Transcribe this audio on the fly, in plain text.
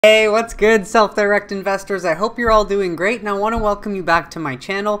Hey, what's good, self-direct investors? I hope you're all doing great, and I want to welcome you back to my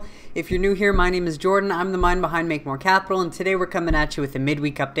channel. If you're new here, my name is Jordan. I'm the mind behind Make More Capital, and today we're coming at you with a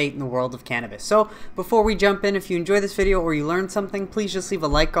midweek update in the world of cannabis. So before we jump in, if you enjoy this video or you learned something, please just leave a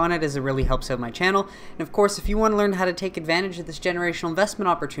like on it, as it really helps out my channel. And of course, if you want to learn how to take advantage of this generational investment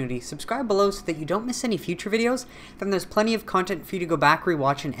opportunity, subscribe below so that you don't miss any future videos. Then there's plenty of content for you to go back,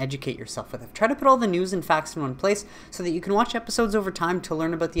 rewatch, and educate yourself with. I've tried to put all the news and facts in one place so that you can watch episodes over time to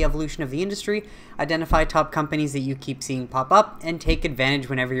learn about the evolution of the industry, identify top companies that you keep seeing pop up, and take advantage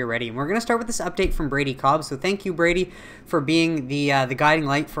whenever you're ready. And we're going to start with this update from Brady Cobb. So thank you, Brady, for being the guiding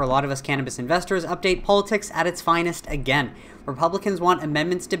light for a lot of us cannabis investors. Update: politics at its finest again. Republicans want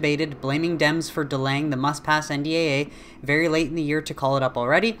amendments debated, blaming Dems for delaying the must-pass NDAA very late in the year to call it up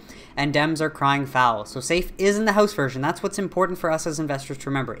already, and Dems are crying foul. So SAFE is in the House version. That's what's important for us as investors to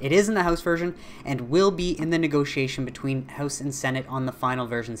remember. It is in the House version and will be in the negotiation between House and Senate on the final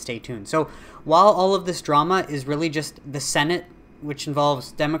version. Stay tuned. So while all of this drama is really just the Senate, which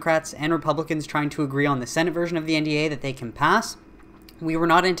involves Democrats and Republicans trying to agree on the Senate version of the NDAA that they can pass, we were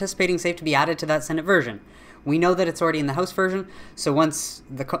not anticipating SAFE to be added to that Senate version. We know that it's already in the House version, so once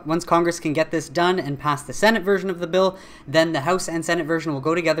Congress can get this done and pass the Senate version of the bill, then the House and Senate version will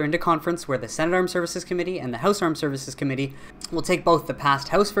go together into conference, where the Senate Armed Services Committee and the House Armed Services Committee will take both the passed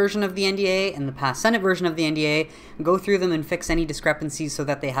House version of the NDAA and the passed Senate version of the NDAA, and go through them and fix any discrepancies so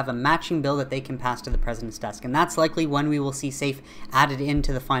that they have a matching bill that they can pass to the President's desk. And that's likely when we will see SAFE added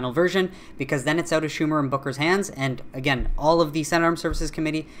into the final version, because then it's out of Schumer and Booker's hands. And again, all of the Senate Armed Services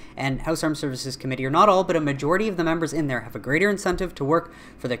Committee and House Armed Services Committee, or not all, but a majority of the members in there, have a greater incentive to work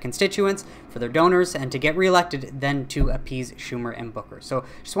for their constituents, for their donors, and to get reelected than to appease Schumer and Booker. So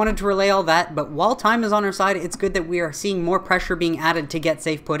just wanted to relay all that. But while time is on our side, it's good that we are seeing more pressure being added to get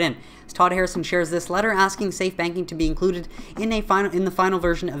SAFE put in. As Todd Harrison shares this letter asking SAFE banking to be included in the final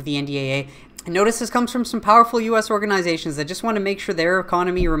version of the NDAA. And notice this comes from some powerful U.S. organizations that just want to make sure their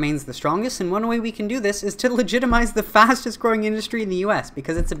economy remains the strongest, and one way we can do this is to legitimize the fastest growing industry in the U.S.,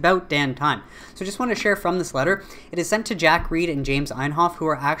 because it's about damn time. So just want to share from this letter. It is sent to Jack Reed and James Einhoff, who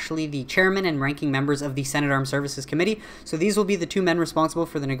are actually the chairman and ranking members of the Senate Armed Services Committee. So these will be the two men responsible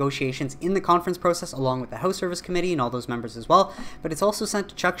for the negotiations in the conference process, along with the House Service Committee and all those members as well. But it's also sent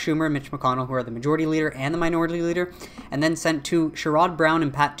to Chuck Schumer and Mitch McConnell, who are the majority leader and the minority leader, and then sent to Sherrod Brown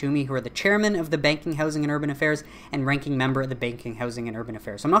and Pat Toomey, who are the chairman of the Banking, Housing, and Urban Affairs and ranking member of the Banking, Housing, and Urban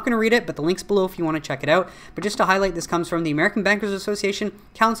Affairs. So I'm not going to read it, but the link's below if you want to check it out. But just to highlight, this comes from the American Bankers Association,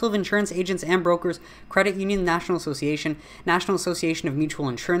 Council of Insurance Agents and Brokers, Credit Union National Association, National Association of Mutual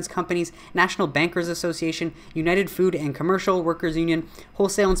Insurance Companies, National Bankers Association, United Food and Commercial Workers Union,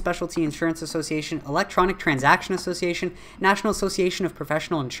 Wholesale and Specialty Insurance Association, Electronic Transaction Association, National Association of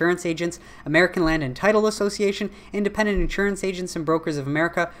Professional Insurance Agents, American Land and Title Association, Independent Insurance Agents and Brokers of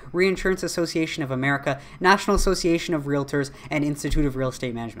America, Reinsurance Association of America, National Association of Realtors, and Institute of Real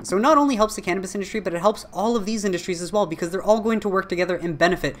Estate Management. So it not only helps the cannabis industry, but it helps all of these industries as well, because they're all going to work together and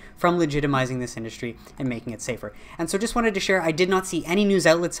benefit from legitimizing this industry and making it safer. And so just wanted to share, I did not see any news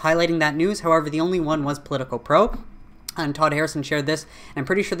outlets highlighting that news. However, the only one was Politico Pro. And Todd Harrison shared this, and I'm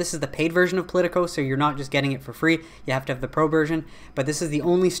pretty sure this is the paid version of Politico, so you're not just getting it for free, you have to have the pro version. But this is the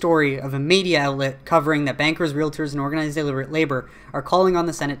only story of a media outlet covering that bankers, realtors, and organized labor are calling on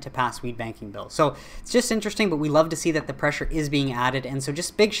the Senate to pass weed banking bills. So it's just interesting, but we love to see that the pressure is being added. And so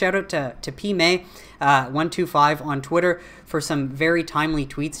just big shout out to P. May 125 on Twitter for some very timely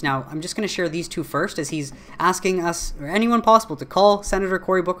tweets. Now, I'm just going to share these two first, as he's asking us, or anyone possible, to call Senator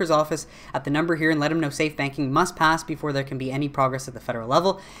Cory Booker's office at the number here and let him know SAFE banking must pass before there can be any progress at the federal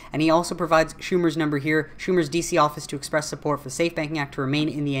level. And he also provides Schumer's number here, Schumer's DC office, to express support for the SAFE Banking Act to remain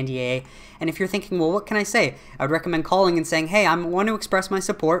in the NDAA. And if you're thinking, well, what can I say? I would recommend calling and saying, hey, I want to express my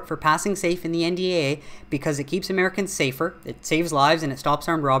support for passing SAFE in the NDAA because it keeps Americans safer, it saves lives, and it stops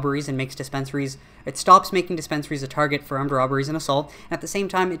armed robberies and makes dispensaries, it stops making dispensaries a target for armed robberies and assault. And at the same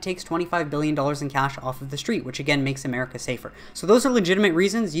time, it takes $25 billion in cash off of the street, which again makes America safer. So those are legitimate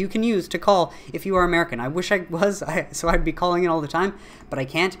reasons you can use to call if you are American. I wish I was, so I'd be calling it all the time, but I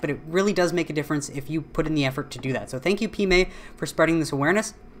can't. But it really does make a difference if you put in the effort to do that. So thank you, P. May, for spreading this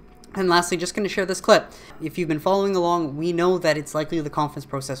awareness. And lastly, just going to share this clip. If you've been following along, we know that it's likely the conference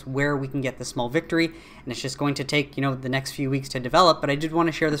process where we can get the small victory, and it's just going to take, the next few weeks to develop. But I did want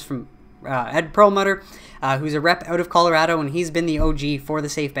to share this from Ed Perlmutter, who's a rep out of Colorado, and he's been the OG for the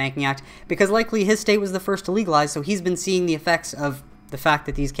SAFE Banking Act because likely his state was the first to legalize, so he's been seeing the effects of the fact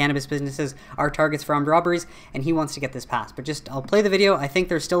that these cannabis businesses are targets for armed robberies, and he wants to get this passed. But I'll play the video. I think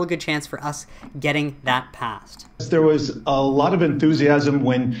there's still a good chance for us getting that passed. There was a lot of enthusiasm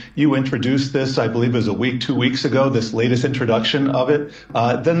when you introduced this, I believe it was a week, 2 weeks ago, this latest introduction of it.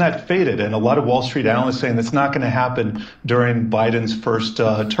 Then that faded, and a lot of Wall Street analysts saying that's not going to happen during Biden's first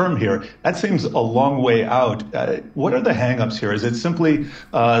term here. That seems a long way out. What are the hangups here? Is it simply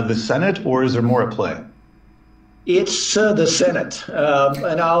the Senate, or is there more at play? It's the Senate.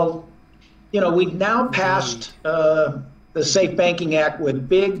 We've now passed the Safe Banking Act with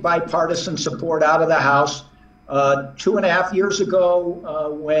big bipartisan support out of the House. 2.5 years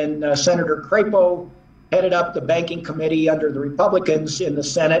ago, when Senator Crapo headed up the banking committee under the Republicans in the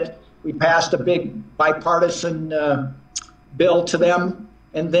Senate, we passed a big bipartisan bill to them,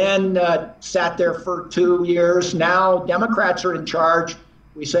 and then sat there for 2 years. Now Democrats are in charge.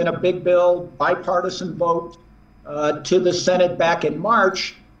 We sent a big bill, bipartisan vote, to the Senate back in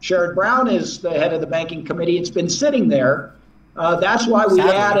March. Sherrod Brown is the head of the banking committee. It's been sitting there. That's why we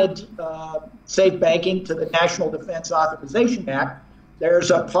added safe banking to the National Defense Authorization Act.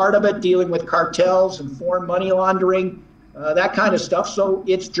 There's a part of it dealing with cartels and foreign money laundering, that kind of stuff. So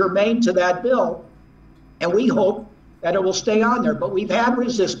it's germane to that bill, and we hope that it will stay on there. But we've had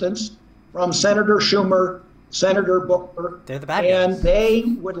resistance from Senator Schumer, Senator Booker, and they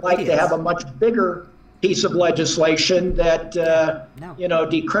would like to have a much bigger piece of legislation that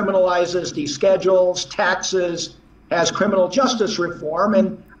decriminalizes, deschedules, taxes, has criminal justice reform,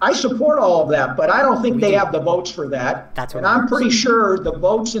 and I support all of that, but I don't think they have the votes for that. And I'm pretty sure the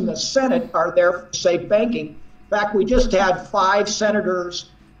votes in the Senate are there for safe banking. In fact, we just had 5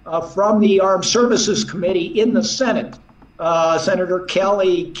 senators from the Armed Services Committee in the Senate. Senator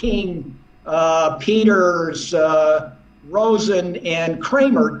Kelly, King, Peters, Rosen, and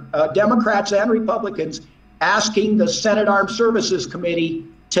Kramer, Democrats and Republicans, asking the Senate Armed Services Committee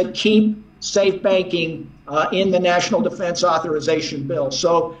to keep safe banking in the National Defense Authorization Bill.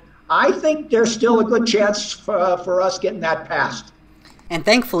 So I think there's still a good chance for us getting that passed. And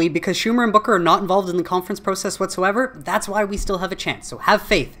thankfully, because Schumer and Booker are not involved in the conference process whatsoever, that's why we still have a chance. So have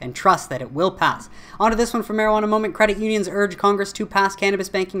faith and trust that it will pass. On to this one from Marijuana Moment. Credit unions urge Congress to pass cannabis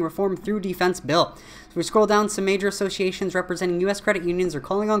banking reform through defense bill. So we scroll down, some major associations representing U.S. credit unions are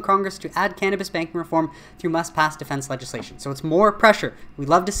calling on Congress to add cannabis banking reform through must-pass defense legislation. So it's more pressure. We'd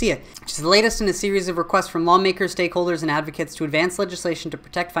love to see it. Which is the latest in a series of requests from lawmakers, stakeholders, and advocates to advance legislation to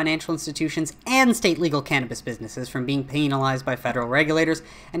protect financial institutions and state legal cannabis businesses from being penalized by federal regulators.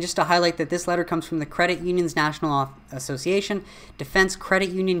 And just to highlight that this letter comes from the Credit Unions National Association, Defense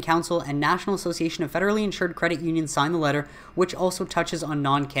Credit Union Council, and National Association of Federally Insured Credit Unions signed the letter, which also touches on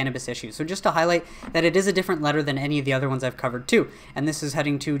non-cannabis issues. So just to highlight that it is a different letter than any of the other ones I've covered too. And this is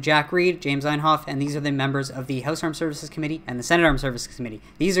heading to Jack Reed, James Einhoff, and these are the members of the House Armed Services Committee and the Senate Armed Services Committee.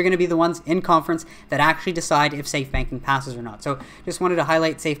 These are going to be the ones in conference that actually decide if safe banking passes or not. So just wanted to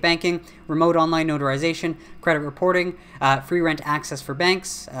highlight safe banking, remote online notarization, credit reporting, free rent access for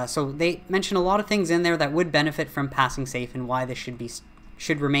banks. So they mention a lot of things in there that would benefit from passing safe and why this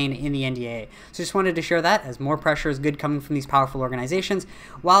should remain in the NDAA. So just wanted to share that, as more pressure is good coming from these powerful organizations.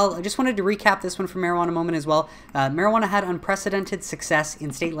 While I just wanted to recap this one from Marijuana Moment as well. Marijuana had unprecedented success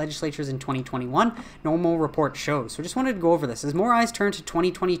in state legislatures in 2021, NORML report shows. So just wanted to go over this. As more eyes turn to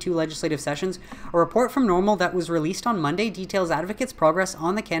 2022 legislative sessions, a report from NORML that was released on Monday details advocates' progress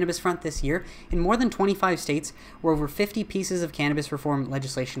on the cannabis front this year in more than 25 states, where over 50 pieces of cannabis reform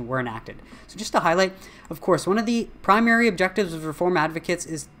legislation were enacted. So just to highlight, of course, one of the primary objectives of reform advocates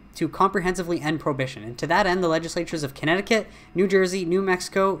is to comprehensively end prohibition. And to that end, the legislatures of Connecticut, New Jersey, New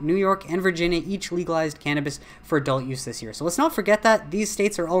Mexico, New York, and Virginia each legalized cannabis for adult use this year. So let's not forget that these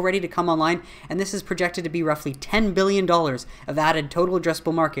states are all ready to come online, and this is projected to be roughly $10 billion of added total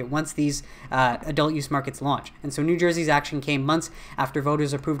addressable market once these adult use markets launch. And so New Jersey's action came months after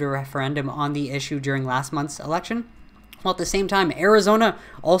voters approved a referendum on the issue during last month's election. While at the same time, Arizona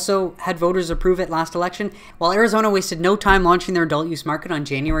also had voters approve it last election, while Arizona wasted no time launching their adult use market on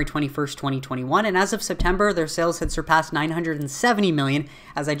January 21st, 2021, and as of September, their sales had surpassed $970 million,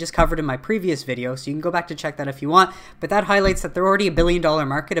 as I just covered in my previous video, so you can go back to check that if you want, but that highlights that they're already a $1 billion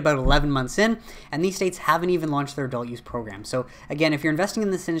market about 11 months in, and these states haven't even launched their adult use program. So again, if you're investing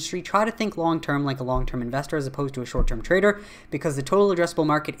in this industry, try to think long-term like a long-term investor as opposed to a short-term trader, because the total addressable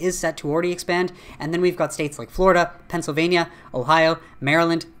market is set to already expand, and then we've got states like Florida, Pennsylvania, Ohio,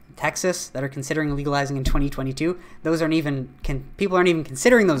 Maryland, Texas that are considering legalizing in 2022. Those aren't even, people aren't even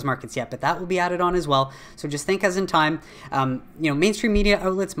considering those markets yet, but that will be added on as well. So just think as in time. Mainstream media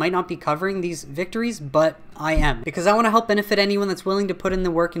outlets might not be covering these victories, but I am, because I want to help benefit anyone that's willing to put in the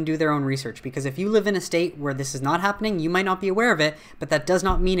work and do their own research. Because if you live in a state where this is not happening, you might not be aware of it, but that does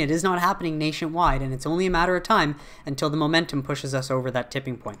not mean it is not happening nationwide, and it's only a matter of time until the momentum pushes us over that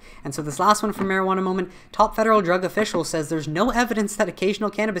tipping point. And so this last one from Marijuana Moment, top federal drug official says there's no evidence that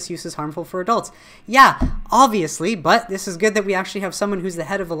occasional cannabis use is harmful for adults. Yeah, obviously, but this is good that we actually have someone who's the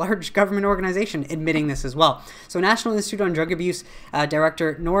head of a large government organization admitting this as well. So National Institute on Drug Abuse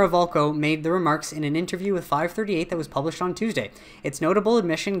Director Nora Volko made the remarks in an interview with 538 that was published on Tuesday. It's notable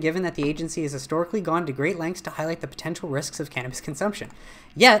admission given that the agency has historically gone to great lengths to highlight the potential risks of cannabis consumption.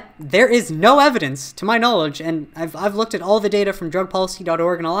 Yet, there is no evidence, to my knowledge, and I've looked at all the data from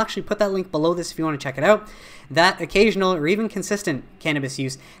drugpolicy.org, and I'll actually put that link below this if you want to check it out, that occasional or even consistent cannabis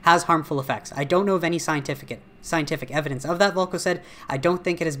use has harmful effects. I don't know of any scientific evidence of that, Volko said. I don't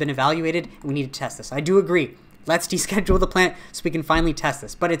think it has been evaluated. We need to test this. I do agree. Let's deschedule the plant so we can finally test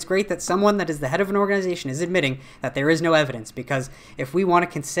this. But it's great that someone that is the head of an organization is admitting that there is no evidence, because if we want to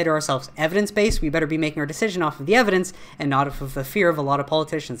consider ourselves evidence-based, we better be making our decision off of the evidence and not off of the fear of a lot of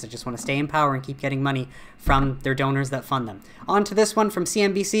politicians that just want to stay in power and keep getting money from their donors that fund them. On to this one from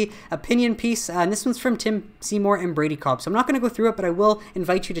CNBC, opinion piece, and this one's from Tim Seymour and Brady Cobb. So I'm not going to go through it, but I will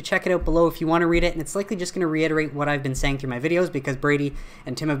invite you to check it out below if you want to read it, and it's likely just going to reiterate what I've been saying through my videos, because Brady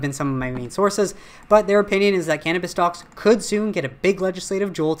and Tim have been some of my main sources. But their opinion is that cannabis stocks could soon get a big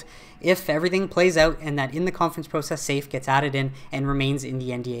legislative jolt if everything plays out, and that in the conference process SAFE gets added in and remains in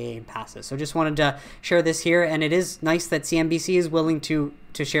the NDAA and passes. So just wanted to share this here, and it is nice that CNBC is willing to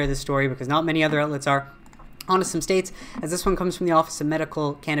share this story, because not many other outlets are. On to some states, as this one comes from the Office of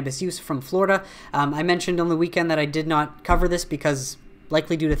Medical Cannabis Use from Florida. I mentioned on the weekend that I did not cover this because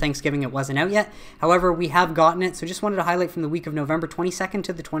likely due to Thanksgiving it wasn't out yet. However, we have gotten it, so just wanted to highlight from the week of November 22nd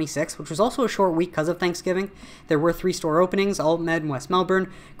to the 26th, which was also a short week because of Thanksgiving. There were 3 store openings, AltMed in West Melbourne,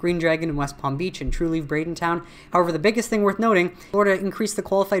 Green Dragon in West Palm Beach, and Trulieve Bradentown. However, the biggest thing worth noting, Florida increased the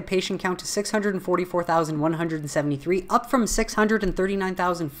qualified patient count to 644,173, up from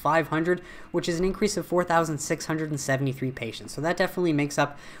 639,500, which is an increase of 4,673 patients. So that definitely makes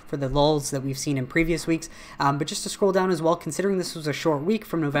up for the lulls that we've seen in previous weeks. But just to scroll down as well, considering this was a short week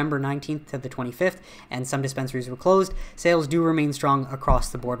from November 19th to the 25th, and some dispensaries were closed, sales do remain strong across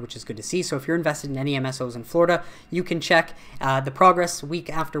the board, which is good to see. So if you're invested in any MSOs in Florida, you can check the progress week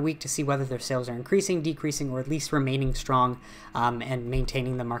after week to see whether their sales are increasing, decreasing, or at least remaining strong and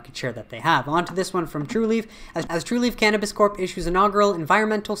maintaining the market share that they have. On to this one from Trulieve. As Trulieve Cannabis Corp issues inaugural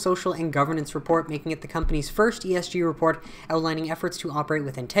environmental, social, and governance report, making it the company's first ESG report outlining efforts to operate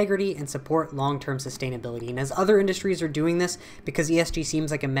with integrity and support long-term sustainability. And as other industries are doing this, because ESG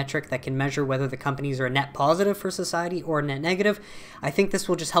seems like a metric that can measure whether the companies are a net positive for society or a net negative, I think this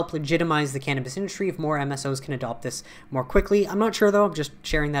will just help legitimize the cannabis industry if more MSOs can adopt this more quickly. I'm not sure though, I'm just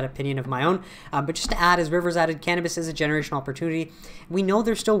sharing that opinion of my own. But just to add, as Rivers added, cannabis is a generational opportunity. We know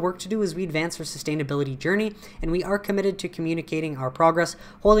there's still work to do as we advance our sustainability journey, and we are committed to communicating our progress,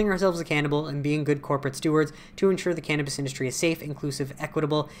 holding ourselves accountable, and being good corporate stewards to ensure the cannabis industry is safe, inclusive,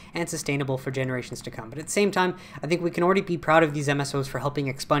 equitable, and sustainable for generations to come. But at the same time, I think we can already be proud of these MSOs for helping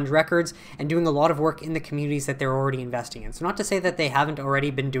expunge records and doing a lot of work in the communities that they're already investing in. So not to say that they haven't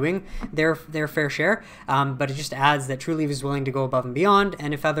already been doing their fair share, but it just adds that Trulieve is willing to go above and beyond,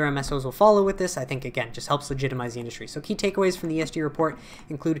 and if other MSOs will follow with this, I think, again, just helps legitimize the industry. So key takeaways from the ESG report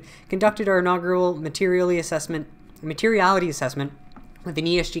include: conducted our inaugural materiality assessment with an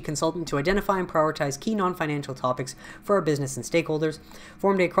ESG consultant to identify and prioritize key non-financial topics for our business and stakeholders,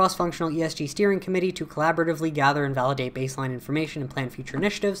 formed a cross-functional ESG steering committee to collaboratively gather and validate baseline information and plan future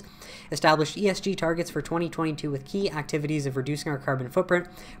initiatives, established ESG targets for 2022 with key activities of reducing our carbon footprint,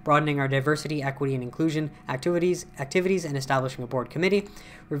 broadening our diversity, equity, and inclusion activities, and establishing a board committee,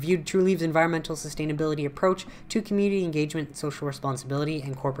 reviewed Trulieve's environmental sustainability approach to community engagement, social responsibility,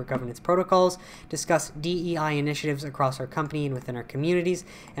 and corporate governance protocols, discussed DEI initiatives across our company and within our communities,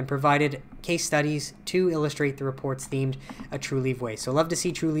 and provided case studies to illustrate the report's themed A Trulieve Way. So love to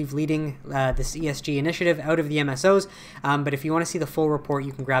see Trulieve leading this ESG initiative out of the MSOs, but if you want to see the full report,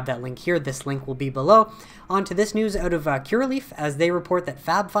 you can grab that link here. This link will be below. On to this news out of Curaleaf, as they report that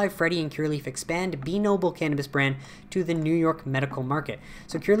Fab 5 Freddy and Curaleaf expand B Noble cannabis brand to the New York medical market.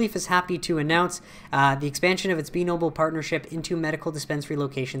 So Curaleaf is happy to announce the expansion of its B Noble partnership into medical dispensary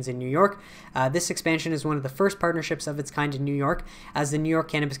locations in New York. This expansion is one of the first partnerships of its kind in New York, as the New York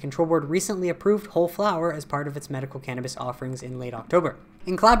Cannabis Control Board recently approved whole flower as part of its medical cannabis offerings in late October.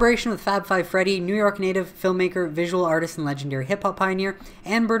 In collaboration with Fab Five Freddy, New York native, filmmaker, visual artist, and legendary hip-hop pioneer,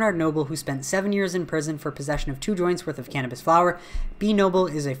 and Bernard Noble, who spent 7 years in prison for possession of 2 joints worth of cannabis flower, B Noble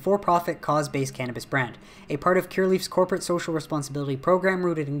is a for-profit, cause-based cannabis brand. A part of Curaleaf's corporate social responsibility program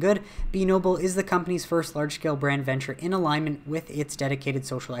rooted in good, B Noble is the company's first large-scale brand venture in alignment with its dedicated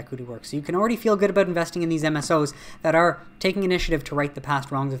social equity work. So you can already feel good about investing in these MSOs that are taking initiative to right the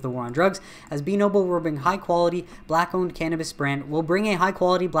past wrongs of the war on drugs, as B Noble will bring high-quality, black-owned cannabis brand,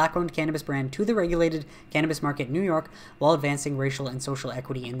 high-quality black-owned cannabis brand to the regulated cannabis market in New York while advancing racial and social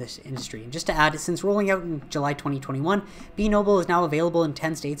equity in this industry. And just to add, since rolling out in July 2021, B Noble is now available in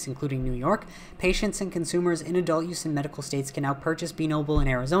 10 states, including New York. Patients and consumers in adult use and medical states can now purchase B Noble in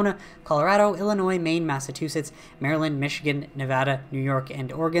Arizona, Colorado, Illinois, Maine, Massachusetts, Maryland, Michigan, Nevada, New York,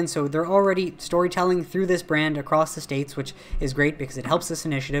 and Oregon. So they're already storytelling through this brand across the states, which is great because it helps this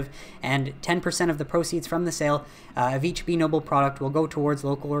initiative. And 10% of the proceeds from the sale of each B Noble product will go towards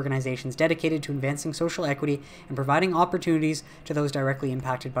local organizations dedicated to advancing social equity and providing opportunities to those directly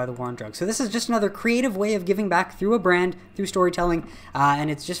impacted by the war on drugs. So this is just another creative way of giving back through a brand, through storytelling,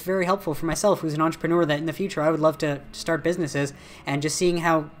 and it's just very helpful for myself, who's an entrepreneur, that in the future I would love to start businesses, and just seeing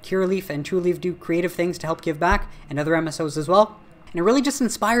how Curaleaf and Trulieve do creative things to help give back, and other MSOs as well. And it really just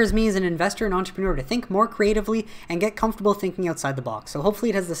inspires me as an investor and entrepreneur to think more creatively and get comfortable thinking outside the box. So hopefully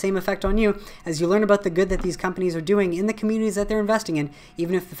it has the same effect on you as you learn about the good that these companies are doing in the communities that they're investing in,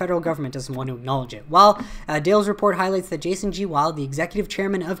 even if the federal government doesn't want to acknowledge it. While Dale's report highlights that Jason G. Wild, the executive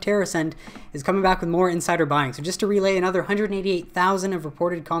chairman of TerraSend, is coming back with more insider buying. So just to relay, another 188,000 of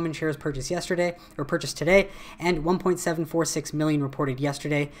reported common shares purchased today, and 1.746 million reported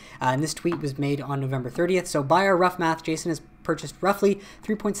yesterday. And this tweet was made on November 30th. So by our rough math, Jason has purchased roughly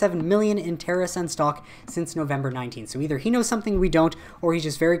 3.7 million in TerraSend stock since November 19th. So either he knows something we don't, or he's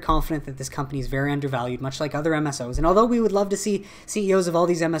just very confident that this company is very undervalued, much like other MSOs. And although we would love to see CEOs of all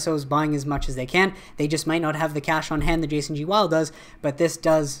these MSOs buying as much as they can, they just might not have the cash on hand that Jason G. Wild does. But this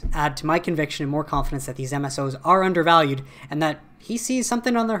does add to my conviction and more confidence that these MSOs are undervalued, and that he sees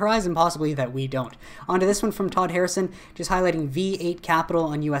something on the horizon possibly that we don't. On to this one from Todd Harrison, just highlighting V8 Capital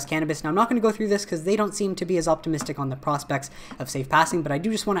on U.S. cannabis. Now, I'm not going to go through this because they don't seem to be as optimistic on the prospects of safe passing, but I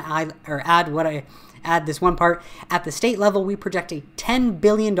do just want to add this one part. At the state level, we project a $10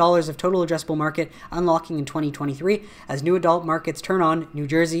 billion of total addressable market unlocking in 2023 as new adult markets turn on. New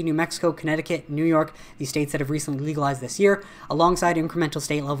Jersey, New Mexico, Connecticut, New York, these states that have recently legalized this year, alongside incremental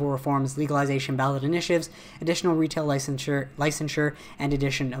state level reforms, legalization ballot initiatives, additional retail licensure, and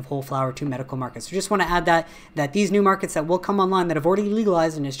addition of whole flower to medical markets. So just want to add that these new markets that will come online that have already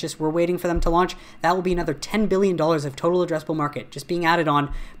legalized, and it's just we're waiting for them to launch, that will be another $10 billion of total addressable market just being added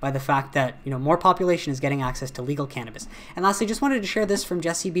on by the fact that, you know, more population is getting access to legal cannabis. And lastly, just wanted to share this from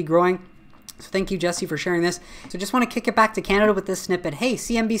Jesse B. Growing. So thank you, Jesse, for sharing this. So just want to kick it back to Canada with this snippet. Hey,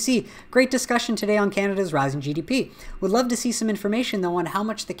 CNBC, great discussion today on Canada's rising GDP. Would love to see some information, though, on how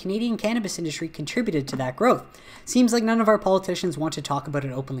much the Canadian cannabis industry contributed to that growth. Seems like none of our politicians want to talk about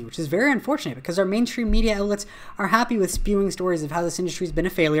it openly, which is very unfortunate because our mainstream media outlets are happy with spewing stories of how this industry has been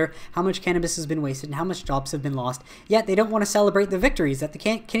a failure, how much cannabis has been wasted, and how much jobs have been lost. Yet they don't want to celebrate the victories that the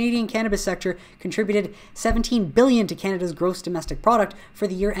Canadian cannabis sector contributed $17 billion to Canada's gross domestic product for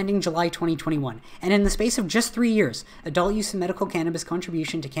the year ending July 2021. And in the space of just 3 years, adult use and medical cannabis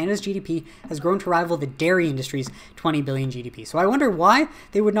contribution to Canada's GDP has grown to rival the dairy industry's 20 billion GDP. So I wonder why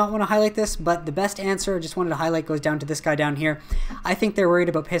they would not want to highlight this, but the best answer I just wanted to highlight goes down to this guy down here. I think they're worried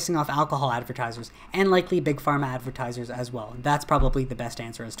about pissing off alcohol advertisers and likely big pharma advertisers as well. And that's probably the best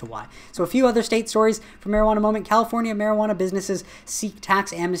answer as to why. So a few other state stories from Marijuana Moment. California marijuana businesses seek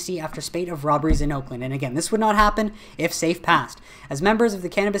tax amnesty after spate of robberies in Oakland. And again, this would not happen if SAFE passed. As members of the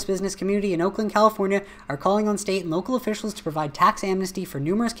cannabis business community in Oakland, California are calling on state and local officials to provide tax amnesty for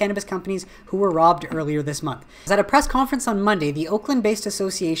numerous cannabis companies who were robbed earlier this month. At a press conference on Monday, the Oakland-based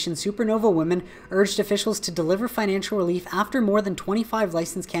association Supernova Women urged officials to deliver financial relief after more than 25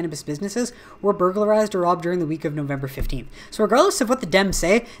 licensed cannabis businesses were burglarized or robbed during the week of November 15th. So regardless of what the Dems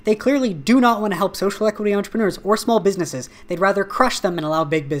say, they clearly do not want to help social equity entrepreneurs or small businesses. They'd rather crush them and allow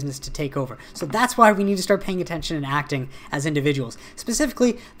big business to take over. So that's why we need to start paying attention and acting as individuals.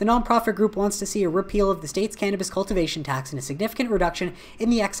 Specifically, the nonprofit group group wants to see a repeal of the state's cannabis cultivation tax and a significant reduction in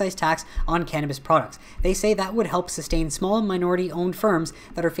the excise tax on cannabis products. They say that would help sustain small and minority-owned firms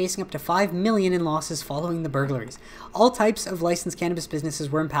that are facing up to $5 million in losses following the burglaries. All types of licensed cannabis businesses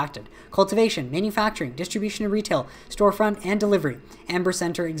were impacted: cultivation, manufacturing, distribution and retail, storefront, and delivery. Amber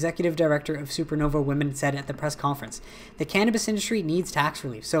Center executive director of Supernova Women said at the press conference. The cannabis industry needs tax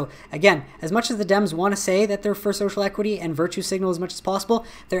relief. So again, as much as the Dems want to say that they're for social equity and virtue signal as much as possible,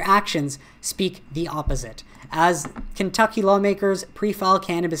 their actions speak the opposite. As Kentucky lawmakers pre-file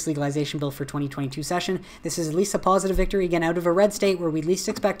cannabis legalization bill for 2022 session, this is at least a positive victory, again, out of a red state where we least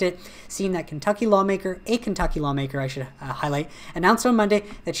expect it, seeing that a Kentucky lawmaker, I should highlight, announced on Monday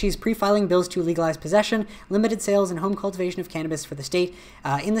that she's pre-filing bills to legalize possession, limited sales, and home cultivation of cannabis for the state,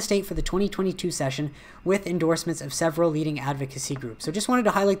 in the state for the 2022 session, with endorsements of several leading advocacy groups. So just wanted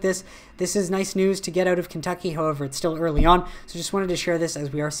to highlight this. This is nice news to get out of Kentucky, however, it's still early on. So just wanted to share this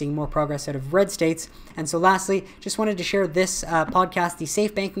as we are seeing more progress out of red states. And so lastly, just wanted to share this podcast, the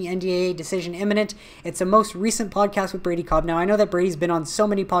Safe Banking NDAA decision imminent. It's a most recent podcast with Brady Cobb. Now, I know that Brady's been on so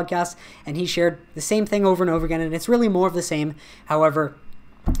many podcasts and he shared the same thing over and over again, and it's really more of the same. However,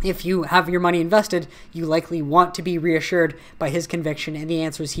 if you have your money invested, you likely want to be reassured by his conviction and the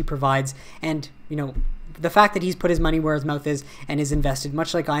answers he provides. And, you know, the fact that he's put his money where his mouth is and is invested,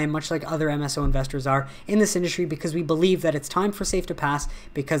 much like I am, much like other MSO investors are in this industry, because we believe that it's time for SAFE to pass,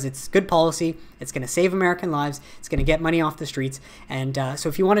 because it's good policy, it's going to save American lives, it's going to get money off the streets. And so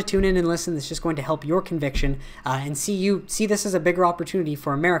if you want to tune in and listen, it's just going to help your conviction and see this as a bigger opportunity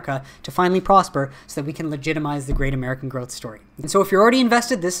for America to finally prosper so that we can legitimize the great American growth story. And so if you're already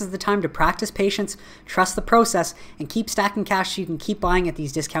invested, this is the time to practice patience, trust the process, and keep stacking cash so you can keep buying at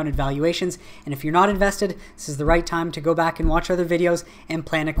these discounted valuations. And if you're not invested, this is the right time to go back and watch other videos and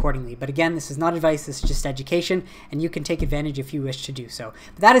plan accordingly. But again, this is not advice, this is just education, and you can take advantage if you wish to do so.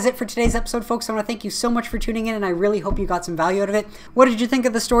 But that is it for today's episode, folks. I want to thank you so much for tuning in, and I really hope you got some value out of it. What did you think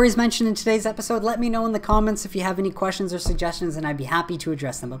of the stories mentioned in today's episode? Let me know in the comments if you have any questions or suggestions, and I'd be happy to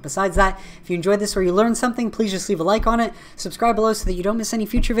address them. But besides that, if you enjoyed this or you learned something, please just leave a like on it, subscribe below so that you don't miss any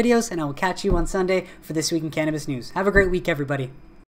future videos, and I will catch you on Sunday for This Week in Cannabis News. Have a great week, everybody.